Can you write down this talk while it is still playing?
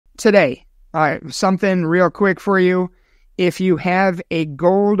today, something real quick for you. If you have a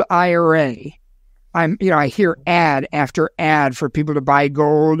Gold IRA, I hear ad after ad for people to buy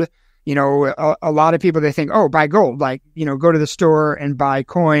gold. A lot of people, they think, oh, buy gold, go to the store and buy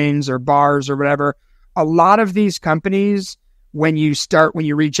coins or bars or whatever. A lot of these companies, when you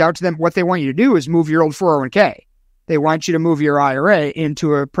reach out to them, what they want you to do is move your old 401k. They want you to move your IRA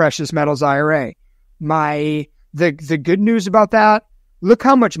into a precious metals IRA. The good news about that, look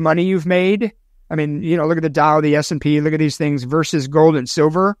how much money you've made. I mean, look at the Dow, the S&P, look at these things versus gold and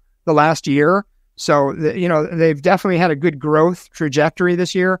silver the last year. So, they've definitely had a good growth trajectory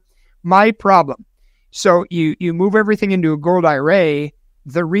this year. My problem, so you move everything into a gold IRA.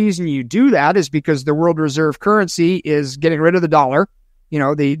 The reason you do that is because the world reserve currency is getting rid of the dollar.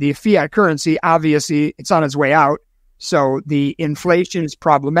 The fiat currency, obviously, it's on its way out. So the inflation is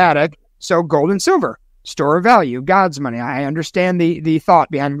problematic. So gold and silver, store of value, God's money. I understand the thought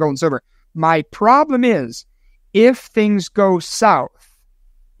behind gold and silver. My problem is if things go south,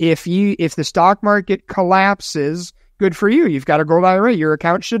 if the stock market collapses, good for you. You've got a gold IRA. Your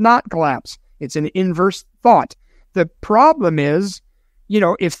account should not collapse. It's an inverse thought. The problem is,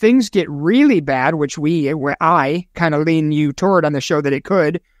 if things get really bad, which I kind of lean you toward on the show that it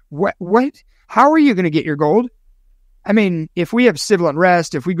could, how are you going to get your gold? I mean, if we have civil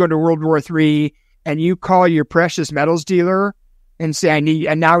unrest, if we go to World War III and you call your precious metals dealer and say,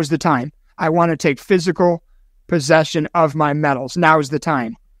 and now is the time. I want to take physical possession of my metals. Now is the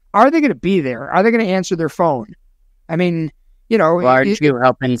time. Are they going to be there? Are they going to answer their phone? I mean, Well, aren't you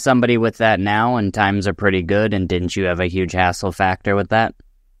helping somebody with that now and times are pretty good? And didn't you have a huge hassle factor with that?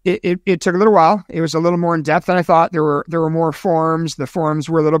 It took a little while. It was a little more in depth than I thought. There were more forms. The forms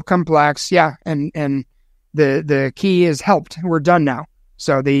were a little complex. Yeah. And the key is helped. We're done now.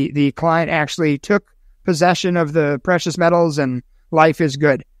 So the client actually took possession of the precious metals and life is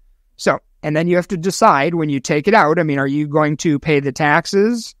good. So, and then you have to decide when you take it out. I mean, are you going to pay the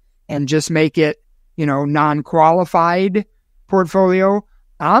taxes and just make it, non-qualified portfolio?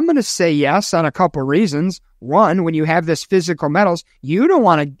 I'm going to say yes on a couple of reasons. One, when you have this physical metals, you don't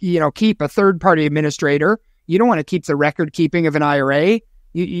want to, keep a third-party administrator. You don't want to keep the record keeping of an IRA.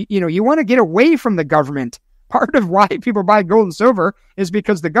 You want to get away from the government. Part of why people buy gold and silver is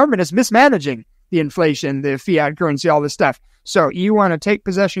because the government is mismanaging the inflation, the fiat currency, all this stuff. So you want to take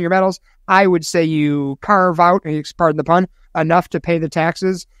possession of your metals. I would say you carve out, pardon the pun, enough to pay the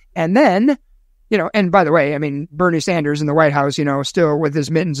taxes. And then, and by the way, I mean, Bernie Sanders in the White House, still with his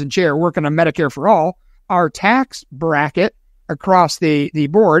mittens and chair working on Medicare for all, our tax bracket across the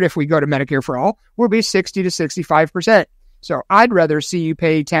board, if we go to Medicare for all, will be 60 to 65%. So I'd rather see you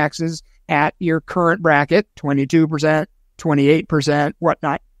pay taxes at your current bracket, 22%, 28%,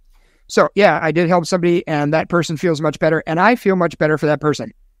 whatnot. So yeah, I did help somebody and that person feels much better and I feel much better for that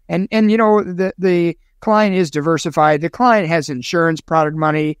person. And the client is diversified. The client has insurance product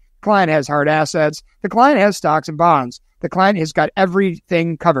money. The client has hard assets. The client has stocks and bonds. The client has got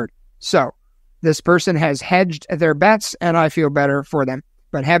everything covered. So this person has hedged their bets and I feel better for them.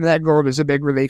 But having that gold is a big relief.